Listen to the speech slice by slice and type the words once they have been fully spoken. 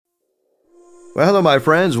Well, hello, my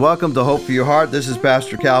friends. Welcome to Hope for Your Heart. This is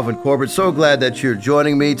Pastor Calvin Corbett. So glad that you're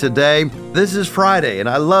joining me today. This is Friday, and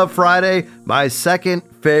I love Friday, my second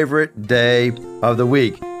favorite day of the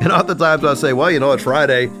week. And oftentimes I'll say, well, it's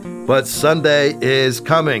Friday, but Sunday is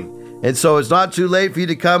coming. And so it's not too late for you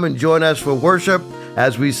to come and join us for worship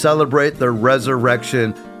as we celebrate the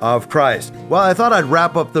resurrection of Christ. Well, I thought I'd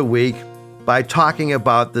wrap up the week by talking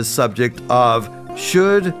about the subject of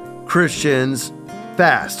should Christians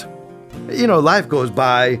fast? Life goes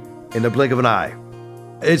by in the blink of an eye.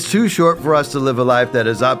 It's too short for us to live a life that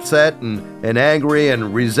is upset and angry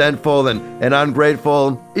and resentful and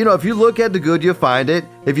ungrateful. If you look at the good, you'll find it.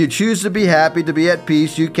 If you choose to be happy, to be at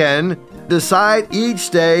peace, you can. Decide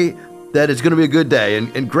each day that it's going to be a good day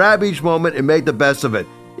and grab each moment and make the best of it.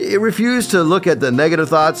 Refuse to look at the negative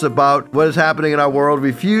thoughts about what is happening in our world.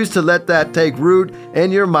 Refuse to let that take root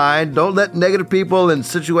in your mind. Don't let negative people and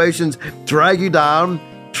situations drag you down.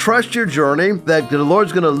 Trust your journey, that the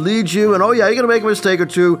Lord's going to lead you. And you're going to make a mistake or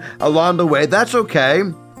two along the way. That's okay.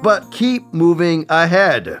 But keep moving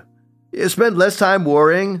ahead. Spend less time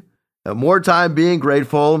worrying and more time being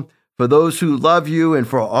grateful for those who love you and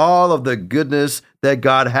for all of the goodness that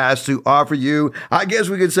God has to offer you. I guess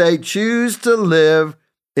we could say choose to live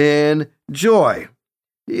in joy.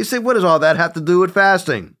 You say, what does all that have to do with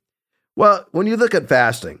fasting? Well, when you look at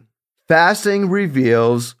fasting, fasting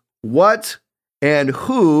reveals what and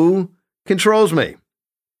who controls me.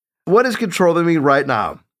 What is controlling me right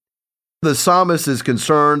now? The psalmist is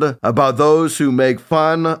concerned about those who make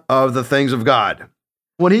fun of the things of God.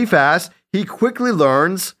 When he fasts, he quickly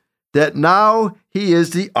learns that now he is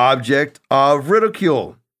the object of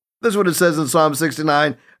ridicule. This is what it says in Psalm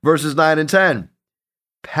 69, verses 9 and 10.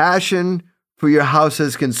 Passion for your house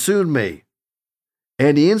has consumed me,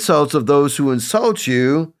 and the insults of those who insult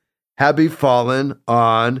you have befallen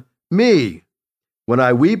on me. When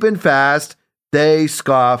I weep and fast, they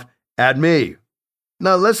scoff at me.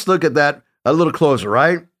 Now let's look at that a little closer,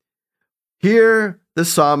 right? Here, the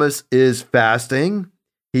psalmist is fasting,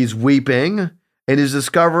 he's weeping, and he's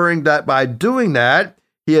discovering that by doing that,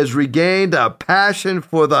 he has regained a passion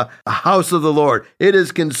for the house of the Lord. It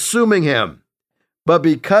is consuming him. But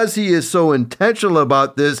because he is so intentional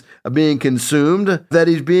about this being consumed, that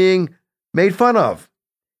he's being made fun of.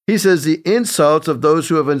 He says, the insults of those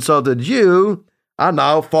who have insulted you are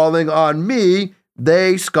now falling on me.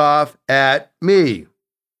 They scoff at me.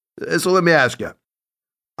 So let me ask you,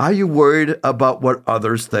 are you worried about what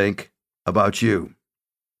others think about you?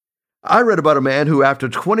 I read about a man who, after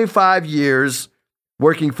 25 years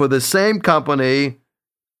working for the same company,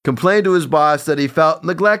 complained to his boss that he felt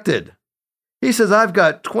neglected. He says, I've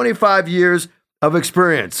got 25 years of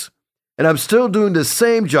experience, and I'm still doing the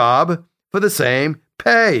same job for the same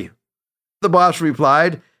pay. The boss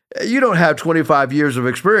replied, you don't have 25 years of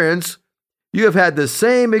experience. You have had the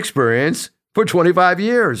same experience for 25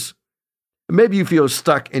 years. Maybe you feel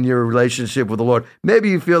stuck in your relationship with the Lord. Maybe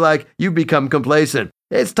you feel like you've become complacent.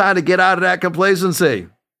 It's time to get out of that complacency.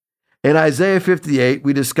 In Isaiah 58,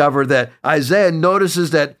 we discover that Isaiah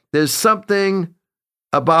notices that there's something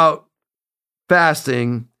about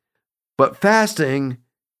fasting, but fasting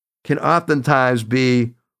can oftentimes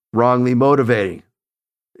be wrongly motivating.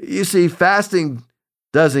 You see, fasting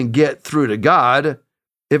doesn't get through to God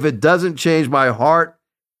if it doesn't change my heart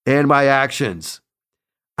and my actions.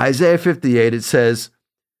 Isaiah 58, it says,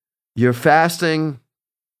 your fasting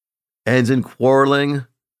ends in quarreling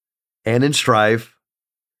and in strife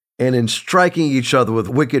and in striking each other with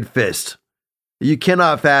wicked fists. You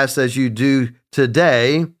cannot fast as you do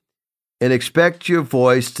today and expect your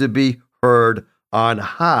voice to be heard on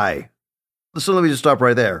high. So let me just stop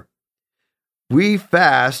right there. We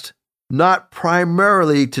fast not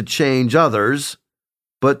primarily to change others,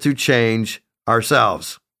 but to change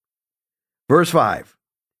ourselves. Verse 5,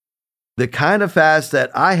 the kind of fast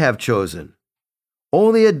that I have chosen,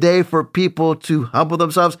 only a day for people to humble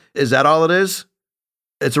themselves. Is that all it is?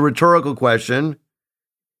 It's a rhetorical question.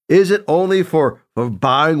 Is it only for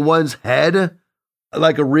bowing one's head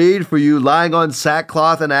like a reed, for you lying on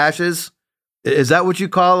sackcloth and ashes? Is that what you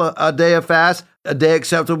call a day of fast, a day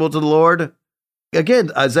acceptable to the Lord?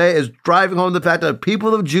 Again, Isaiah is driving home the fact that the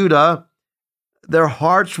people of Judah, their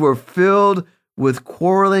hearts were filled with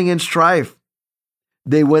quarreling and strife.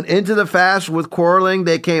 They went into the fast with quarreling.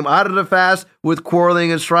 They came out of the fast with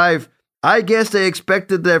quarreling and strife. I guess they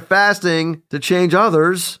expected their fasting to change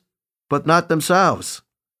others, but not themselves.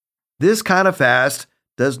 This kind of fast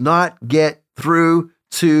does not get through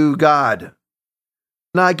to God.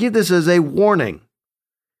 Now, I give this as a warning.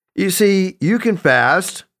 You see, you can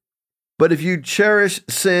fast, but if you cherish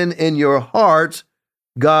sin in your heart,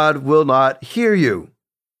 God will not hear you.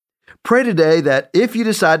 Pray today that if you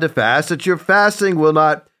decide to fast, that your fasting will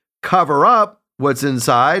not cover up what's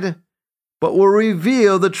inside, but will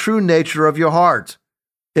reveal the true nature of your heart.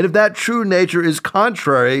 And if that true nature is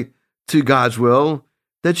contrary to God's will,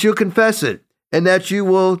 that you'll confess it and that you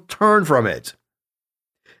will turn from it.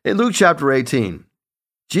 In Luke chapter 18,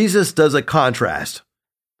 Jesus does a contrast.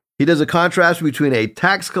 He does a contrast between a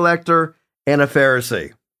tax collector and a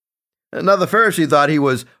Pharisee. Now, the Pharisee thought he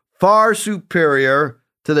was far superior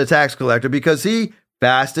to the tax collector because he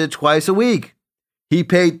fasted twice a week. He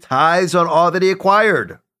paid tithes on all that he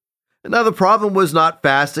acquired. Now, the problem was not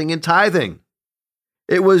fasting and tithing.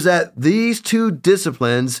 It was that these two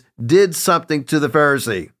disciplines did something to the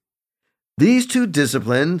Pharisee. These two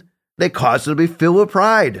disciplines, they caused him to be filled with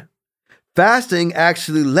pride. Fasting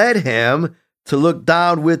actually led him to look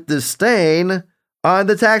down with disdain on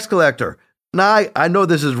the tax collector. Now, I know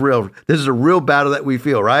this is real. This is a real battle that we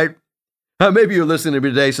feel, right? Maybe you're listening to me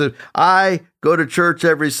today. So I go to church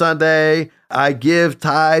every Sunday. I give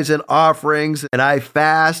tithes and offerings, and I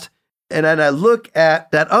fast. And then I look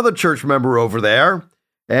at that other church member over there,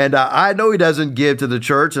 and I know he doesn't give to the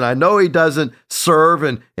church, and I know he doesn't serve,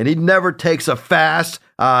 and he never takes a fast,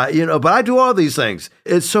 but I do all these things.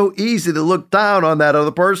 It's so easy to look down on that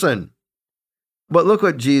other person. But look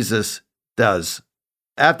what Jesus does.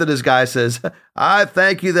 After this guy says, I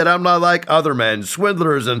thank you that I'm not like other men,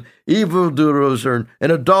 swindlers and evildoers and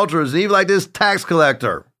adulterers, and even like this tax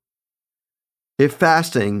collector. If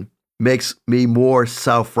fasting makes me more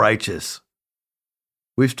self-righteous,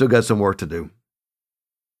 we've still got some work to do.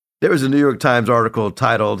 There was a New York Times article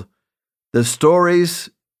titled, The Stories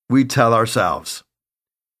We Tell Ourselves.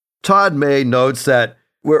 Todd May notes that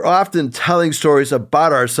we're often telling stories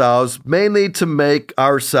about ourselves mainly to make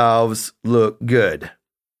ourselves look good.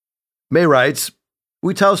 May writes,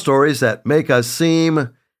 we tell stories that make us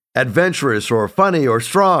seem adventurous or funny or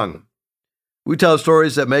strong. We tell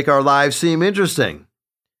stories that make our lives seem interesting.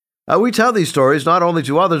 We tell these stories not only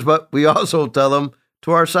to others, but we also tell them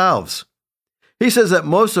to ourselves. He says that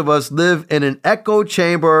most of us live in an echo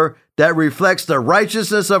chamber that reflects the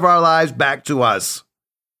righteousness of our lives back to us.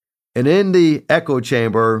 And in the echo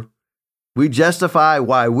chamber, we justify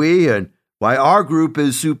why we and why our group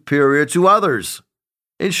is superior to others.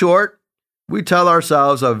 In short, we tell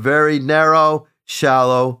ourselves a very narrow,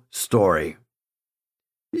 shallow story.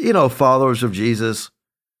 Followers of Jesus,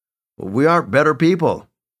 we aren't better people,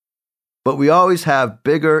 but we always have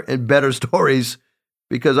bigger and better stories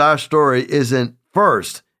because our story isn't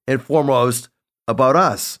first and foremost about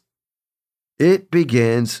us. It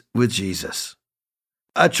begins with Jesus.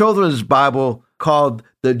 A children's Bible called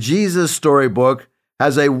the Jesus Storybook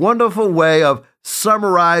has a wonderful way of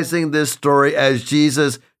summarizing this story as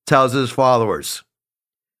Jesus tells his followers.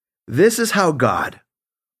 This is how God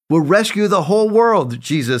will rescue the whole world,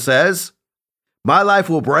 Jesus says. My life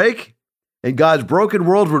will break, and God's broken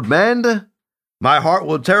world would mend. My heart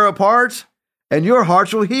will tear apart, and your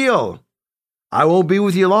hearts will heal. I won't be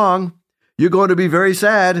with you long. You're going to be very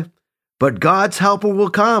sad, but God's helper will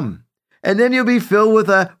come, and then you'll be filled with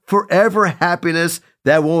a forever happiness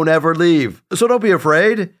that won't ever leave. So don't be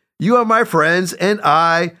afraid. You are my friends, and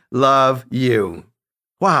I love you.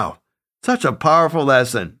 Wow, such a powerful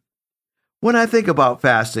lesson. When I think about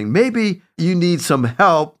fasting, maybe you need some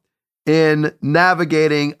help in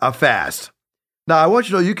navigating a fast. Now, I want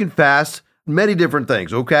you to know you can fast many different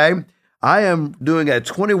things, okay? I am doing a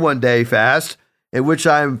 21-day fast in which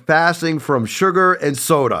I'm fasting from sugar and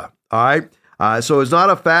soda, all right? So it's not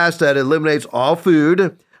a fast that eliminates all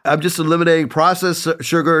food. I'm just eliminating processed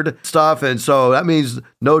sugared stuff. And so that means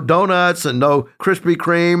no donuts and no Krispy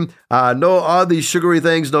Kreme, no all these sugary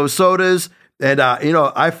things, no sodas. And,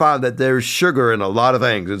 I found that there's sugar in a lot of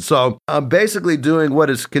things. And so I'm basically doing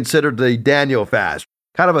what is considered the Daniel fast,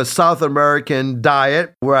 kind of a South American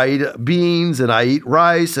diet where I eat beans and I eat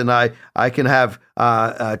rice and I can have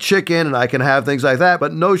chicken and I can have things like that,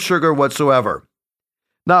 but no sugar whatsoever.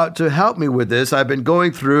 Now, to help me with this, I've been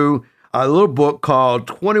going through a little book called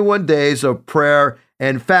 21 Days of Prayer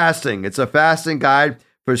and Fasting. It's a fasting guide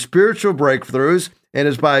for spiritual breakthroughs, and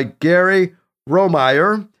it's by Gary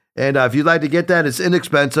Romeyer. And if you'd like to get that, it's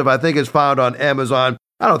inexpensive. I think it's found on Amazon.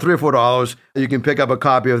 I don't know, $3 or $4. You can pick up a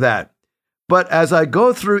copy of that. But as I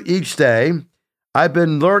go through each day, I've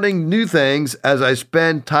been learning new things as I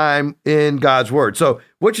spend time in God's Word. So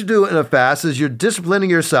what you do in a fast is you're disciplining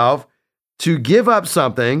yourself to give up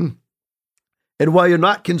something. And while you're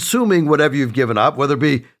not consuming whatever you've given up, whether it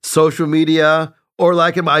be social media or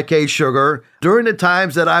like in my case, sugar, during the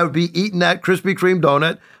times that I would be eating that Krispy Kreme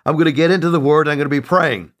donut, I'm going to get into the Word. I'm going to be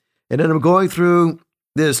praying. And then I'm going through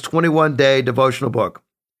this 21-day devotional book.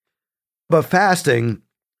 But fasting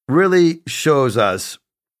really shows us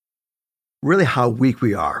really how weak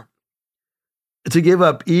we are to give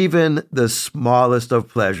up even the smallest of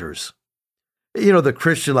pleasures. The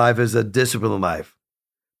Christian life is a disciplined life,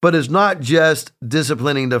 but it's not just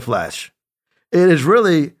disciplining the flesh. It is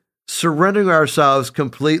really surrendering ourselves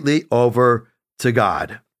completely over to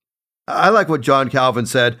God. I like what John Calvin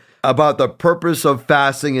said about the purpose of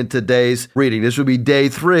fasting in today's reading. This would be day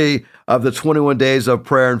 3 of the 21 days of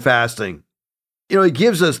prayer and fasting. He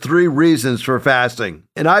gives us 3 reasons for fasting,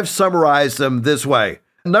 and I've summarized them this way.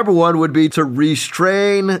 Number 1 would be to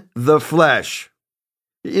restrain the flesh.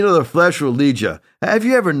 The flesh will lead you. Have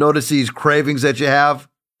you ever noticed these cravings that you have?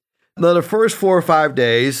 Now, the first 4 or 5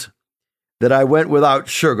 days that I went without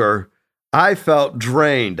sugar, I felt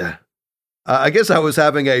drained. I guess I was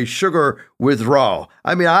having a sugar withdrawal.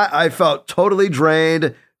 I felt totally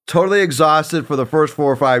drained, totally exhausted for the first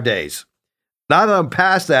 4 or 5 days. Now that I'm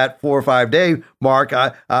past that 4 or 5 day mark,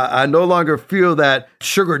 I no longer feel that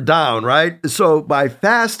sugar down, right? So by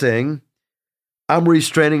fasting, I'm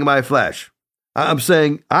restraining my flesh. I'm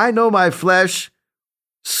saying, I know my flesh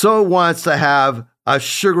so wants to have a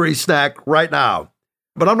sugary snack right now,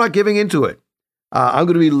 but I'm not giving into it. I'm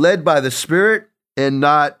going to be led by the Spirit and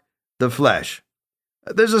not the flesh.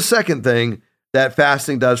 There's a second thing that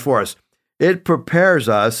fasting does for us. It prepares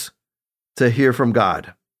us to hear from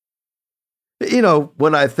God.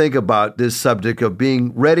 When I think about this subject of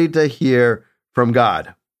being ready to hear from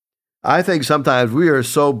God, I think sometimes we are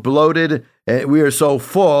so bloated and we are so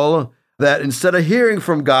full that instead of hearing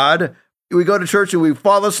from God, we go to church and we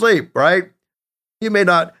fall asleep, right? You may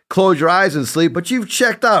not close your eyes and sleep, but you've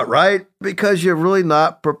checked out, right? Because you're really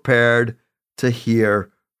not prepared to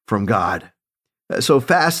hear from God. So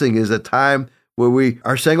fasting is a time where we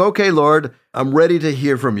are saying, okay, Lord, I'm ready to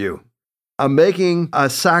hear from you. I'm making a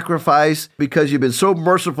sacrifice because you've been so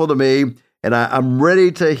merciful to me, and I'm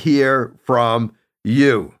ready to hear from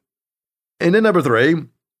you. And then number 3,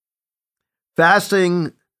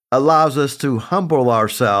 fasting allows us to humble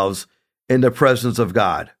ourselves in the presence of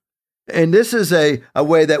God. And this is a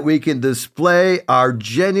way that we can display our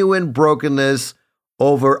genuine brokenness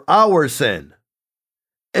over our sin.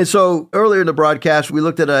 And so earlier in the broadcast, we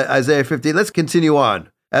looked at Isaiah 58. Let's continue on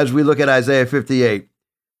as we look at Isaiah 58.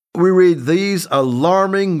 We read these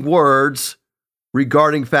alarming words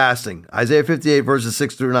regarding fasting. Isaiah 58, verses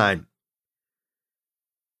 6 through 9.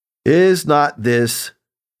 Is not this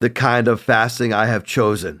the kind of fasting I have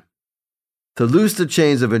chosen? To loose the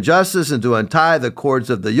chains of injustice and to untie the cords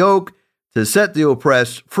of the yoke, to set the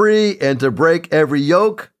oppressed free and to break every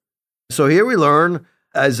yoke. So here we learn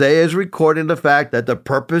Isaiah is recording the fact that the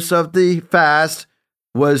purpose of the fast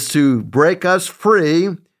was to break us free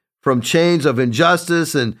from chains of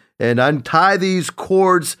injustice and untie these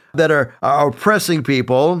cords that are oppressing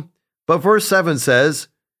people. But verse 7 says,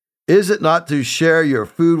 is it not to share your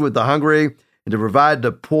food with the hungry and to provide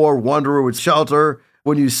the poor wanderer with shelter?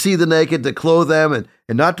 When you see the naked, to clothe them and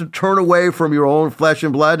not to turn away from your own flesh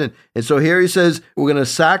and blood. And so here he says, we're going to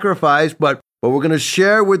sacrifice, but we're going to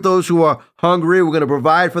share with those who are hungry. We're going to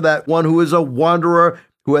provide for that one who is a wanderer,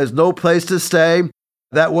 who has no place to stay.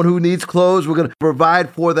 That one who needs clothes, we're going to provide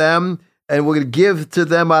for them, and we're going to give to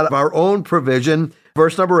them out of our own provision.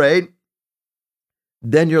 Verse number 8,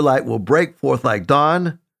 then your light will break forth like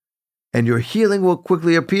dawn, and your healing will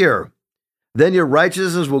quickly appear. Then your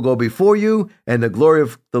righteousness will go before you, and the glory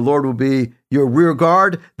of the Lord will be your rear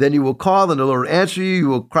guard. Then you will call, and the Lord will answer you. You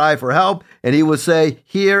will cry for help, and he will say,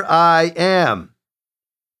 here I am.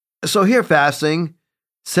 So here fasting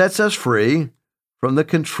sets us free from the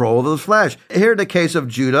control of the flesh. Here in the case of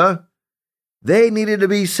Judah, they needed to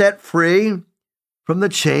be set free from the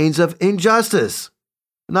chains of injustice.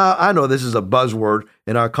 Now, I know this is a buzzword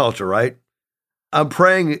in our culture, right? I'm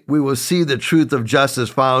praying we will see the truth of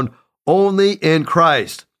justice found only in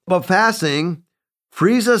Christ. But fasting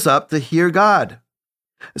frees us up to hear God.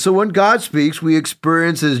 So when God speaks, we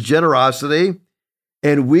experience his generosity,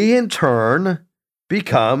 and we in turn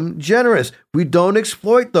become generous. We don't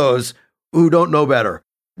exploit those who don't know better.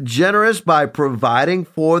 Generous by providing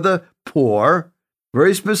for the poor,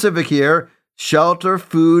 very specific here, shelter,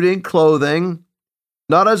 food, and clothing,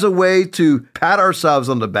 not as a way to pat ourselves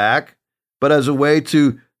on the back, but as a way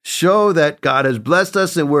to show that God has blessed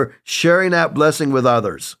us and we're sharing that blessing with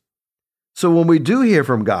others. So when we do hear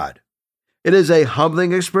from God, it is a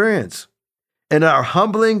humbling experience. In our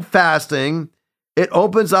humbling fasting, it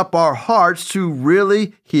opens up our hearts to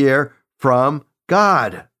really hear from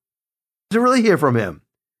God, to really hear from him.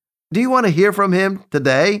 Do you want to hear from him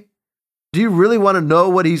today? Do you really want to know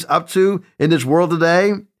what he's up to in this world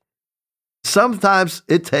today? Sometimes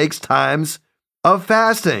it takes times of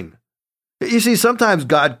fasting. You see, sometimes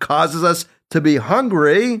God causes us to be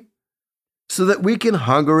hungry so that we can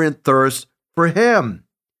hunger and thirst for Him.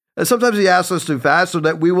 And sometimes He asks us to fast so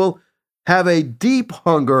that we will have a deep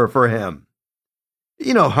hunger for Him.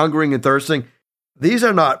 You know, hungering and thirsting, these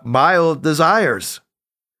are not mild desires.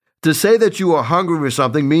 To say that you are hungry for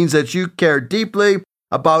something means that you care deeply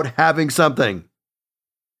about having something.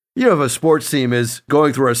 You know, if a sports team is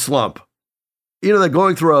going through a slump, they're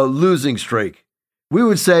going through a losing streak, we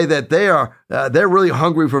would say that they're really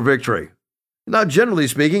hungry for victory. Now, generally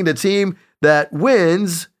speaking, the team that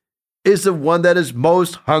wins is the one that is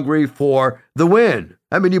most hungry for the win.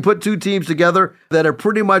 I mean, you put two teams together that are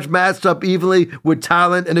pretty much matched up evenly with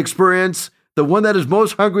talent and experience. The one that is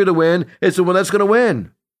most hungry to win is the one that's going to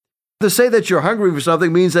win. To say that you're hungry for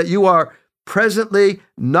something means that you are presently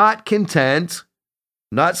not content,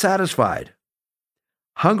 not satisfied.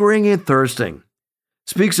 Hungering and thirsting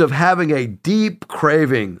speaks of having a deep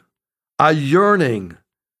craving, a yearning,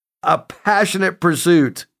 a passionate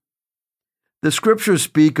pursuit. The scriptures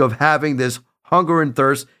speak of having this hunger and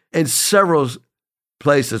thirst in several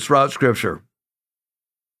places throughout scripture.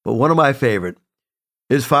 But one of my favorite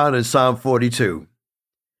is found in Psalm 42.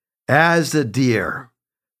 As the deer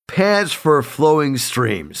pants for flowing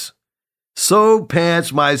streams, so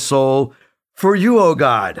pants my soul for you, O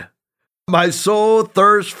God. My soul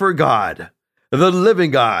thirsts for God, the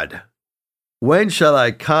living God. When shall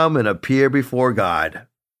I come and appear before God?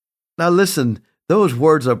 Now listen, those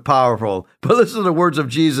words are powerful, but listen to the words of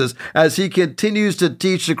Jesus as He continues to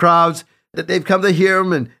teach the crowds that they've come to hear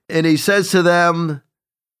Him, and He says to them,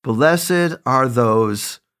 blessed are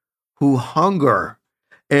those who hunger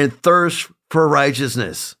and thirst for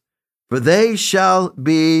righteousness, for they shall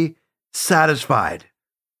be satisfied.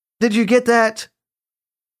 Did you get that?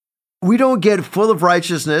 We don't get full of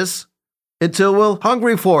righteousness until we're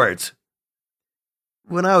hungry for it.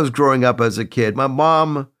 When I was growing up as a kid, my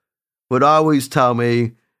mom would always tell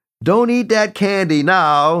me, don't eat that candy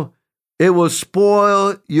now. It will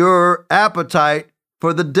spoil your appetite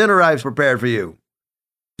for the dinner I've prepared for you.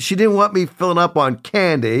 She didn't want me filling up on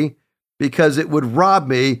candy because it would rob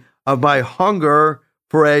me of my hunger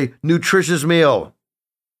for a nutritious meal.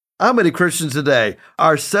 How many Christians today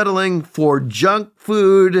are settling for junk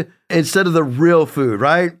food instead of the real food,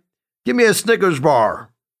 right? Give me a Snickers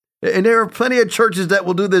bar. And there are plenty of churches that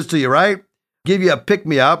will do this to you, right? Give you a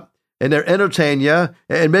pick-me-up, and they'll entertain you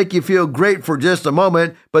and make you feel great for just a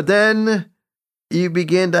moment, but then you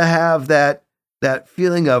begin to have that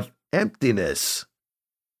feeling of emptiness.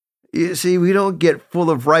 You see, we don't get full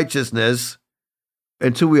of righteousness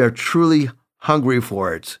until we are truly hungry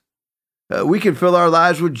for it. We can fill our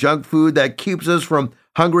lives with junk food that keeps us from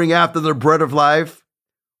hungering after the bread of life,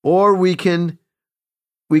 or we can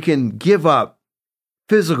give up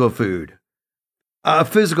physical food,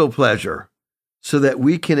 physical pleasure, so that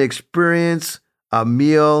we can experience a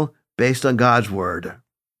meal based on God's word.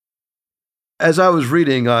 As I was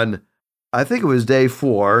reading on, I think it was day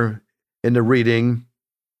 4 in the reading,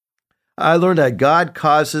 I learned that God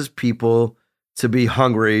causes people to be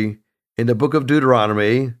hungry in the book of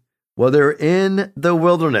Deuteronomy while they're in the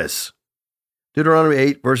wilderness. Deuteronomy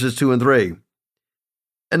 8, verses 2 and 3.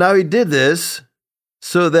 And now He did this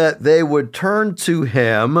so that they would turn to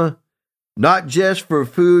Him, not just for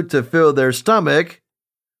food to fill their stomach,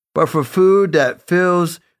 but for food that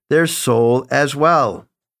fills their soul as well.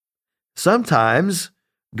 Sometimes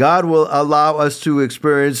God will allow us to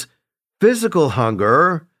experience physical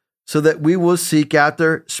hunger so that we will seek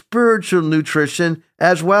after spiritual nutrition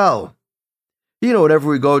as well. You know, whenever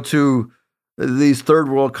we go to these third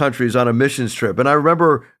world countries on a missions trip, and I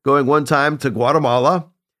remember going one time to Guatemala,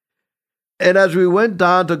 and as we went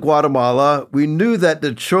down to Guatemala, we knew that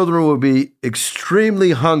the children would be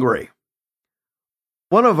extremely hungry.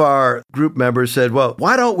 One of our group members said, well,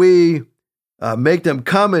 why don't we make them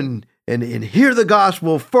come and hear the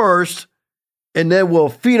gospel first, and then we'll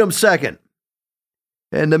feed them second.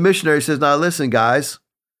 And the missionary says, now listen, guys,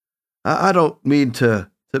 I don't mean to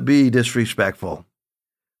be disrespectful,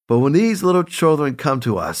 but when these little children come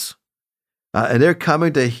to us and they're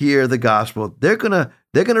coming to hear the gospel, they're gonna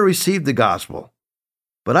receive the gospel.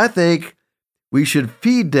 But I think we should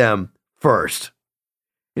feed them first.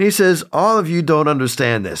 And he says, all of you don't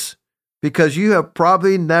understand this because you have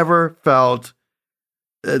probably never felt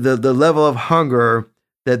the level of hunger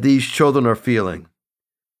that these children are feeling.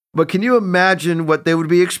 But can you imagine what they would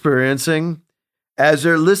be experiencing as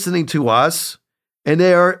they're listening to us and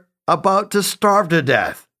they are about to starve to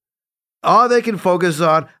death? All they can focus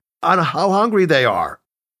on how hungry they are.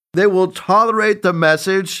 They will tolerate the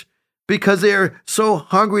message because they are so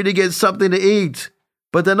hungry to get something to eat,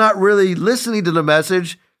 but they're not really listening to the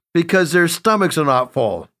message because their stomachs are not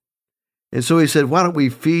full. And so he said, why don't we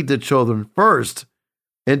feed the children first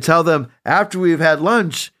and tell them after we've had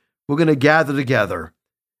lunch, we're going to gather together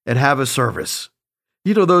and have a service.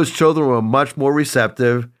 You know, those children were much more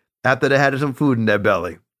receptive after they had some food in their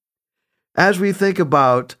belly. As we think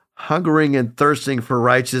about hungering and thirsting for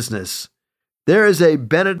righteousness, there is a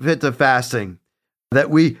benefit to fasting that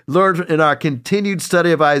we learned in our continued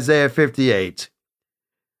study of Isaiah 58,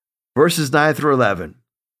 verses 9 through 11.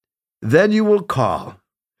 Then you will call,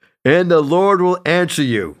 and the Lord will answer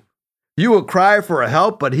you. You will cry for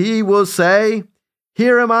help, but he will say,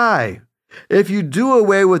 here am I. If you do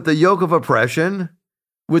away with the yoke of oppression,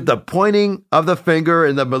 with the pointing of the finger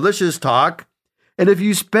and the malicious talk, and if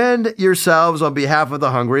you spend yourselves on behalf of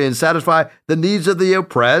the hungry and satisfy the needs of the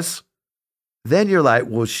oppressed, then your light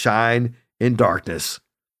will shine in darkness,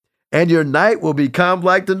 and your night will become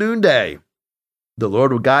like the noonday. The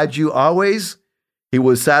Lord will guide you always. He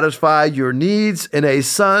will satisfy your needs in a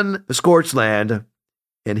sun-scorched land,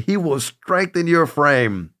 and he will strengthen your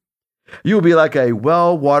frame. You will be like a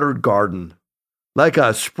well-watered garden, like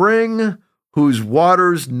a spring whose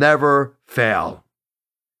waters never fail.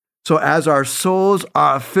 So as our souls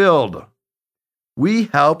are filled, we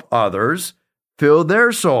help others fill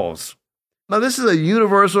their souls. Now, this is a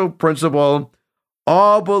universal principle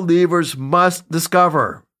all believers must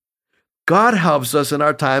discover. God helps us in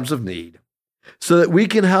our times of need so that we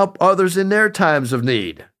can help others in their times of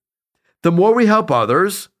need. The more we help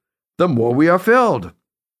others, the more we are filled.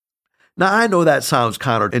 Now, I know that sounds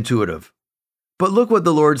counterintuitive, but look what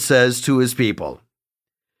the Lord says to his people.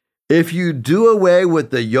 If you do away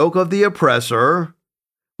with the yoke of the oppressor,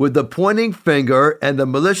 with the pointing finger and the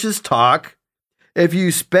malicious talk, if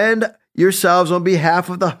you spend yourselves on behalf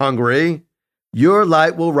of the hungry, your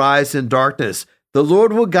light will rise in darkness. The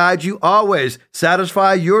Lord will guide you always,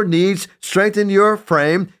 satisfy your needs, strengthen your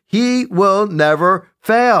frame. He will never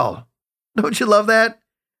fail. Don't you love that?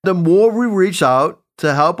 The more we reach out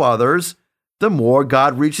to help others, the more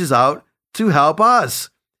God reaches out to help us.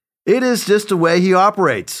 It is just the way he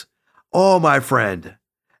operates. Oh, my friend,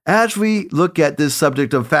 as we look at this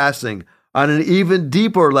subject of fasting on an even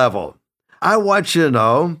deeper level, I want you to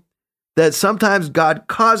know that sometimes God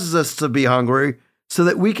causes us to be hungry so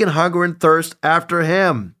that we can hunger and thirst after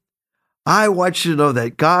him. I want you to know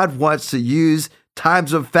that God wants to use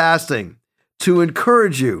times of fasting to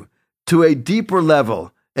encourage you to a deeper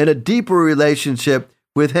level and a deeper relationship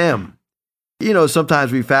with him. You know,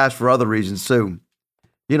 sometimes we fast for other reasons too.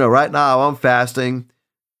 You know, right now I'm fasting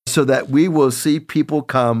so that we will see people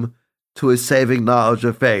come to a saving knowledge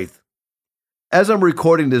of faith. As I'm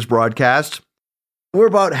recording this broadcast, we're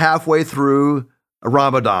about halfway through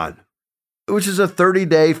Ramadan, which is a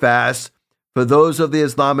 30-day fast for those of the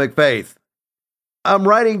Islamic faith. I'm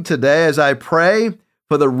writing today as I pray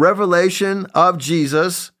for the revelation of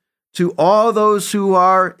Jesus to all those who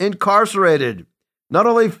are incarcerated, not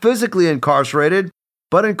only physically incarcerated,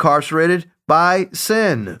 but incarcerated by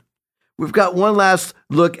sin. We've got one last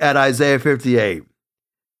look at Isaiah 58.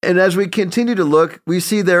 And as we continue to look, we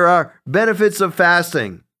see there are benefits of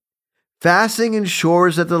fasting. Fasting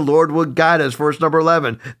ensures that the Lord will guide us. Verse number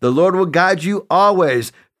 11, the Lord will guide you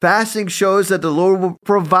always. Fasting shows that the Lord will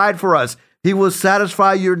provide for us. He will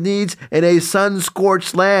satisfy your needs in a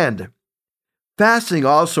sun-scorched land. Fasting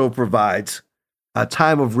also provides a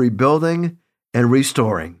time of rebuilding and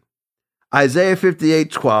restoring. Isaiah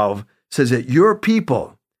 58:12 says that your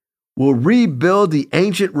people will rebuild the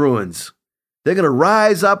ancient ruins. They're going to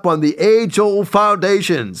rise up on the age-old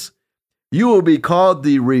foundations. You will be called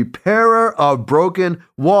the repairer of broken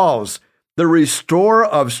walls, the restorer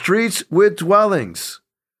of streets with dwellings.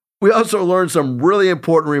 We also learned some really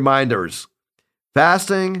important reminders.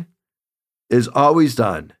 Fasting is always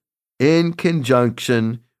done in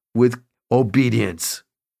conjunction with obedience.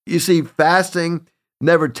 You see, fasting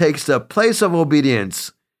never takes the place of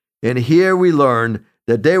obedience. And here we learn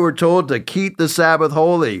that they were told to keep the Sabbath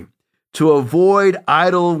holy, to avoid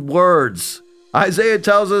idle words. Isaiah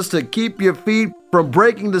tells us to keep your feet from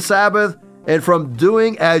breaking the Sabbath and from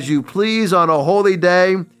doing as you please on a holy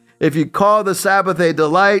day. If you call the Sabbath a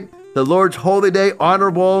delight, the Lord's holy day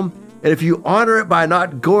honorable, and if you honor it by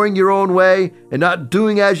not going your own way and not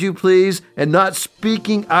doing as you please and not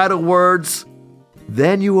speaking idle words,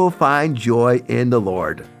 then you will find joy in the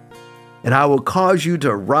Lord. And I will cause you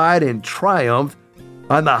to ride in triumph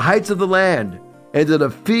on the heights of the land and to the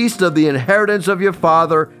feast of the inheritance of your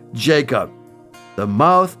father Jacob. The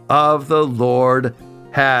mouth of the Lord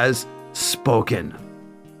has spoken.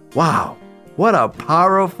 Wow, what a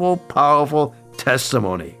powerful, powerful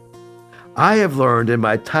testimony. I have learned in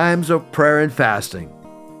my times of prayer and fasting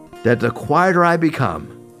that the quieter I become,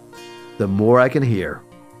 the more I can hear.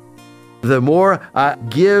 The more I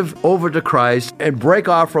give over to Christ and break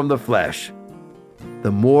off from the flesh,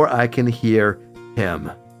 the more I can hear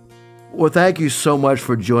Him. Well, thank you so much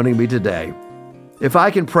for joining me today. If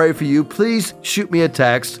I can pray for you, please shoot me a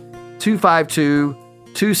text,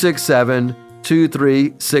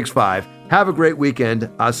 252-267-2365. Have a great weekend.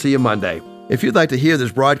 I'll see you Monday. If you'd like to hear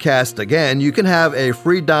this broadcast again, you can have a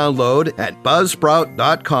free download at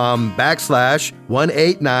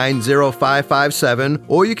buzzsprout.com/1890557,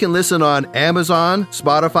 or you can listen on Amazon,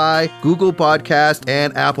 Spotify, Google Podcast,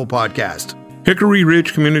 and Apple Podcast. Hickory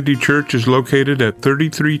Ridge Community Church is located at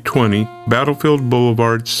 3320 Battlefield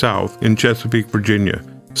Boulevard South in Chesapeake, Virginia.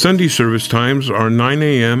 Sunday service times are 9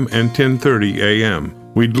 a.m. and 10:30 a.m.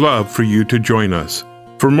 We'd love for you to join us.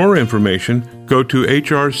 For more information, go to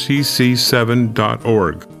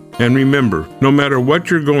hrcc7.org. And remember, no matter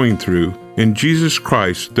what you're going through, in Jesus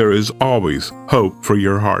Christ there is always hope for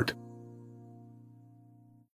your heart.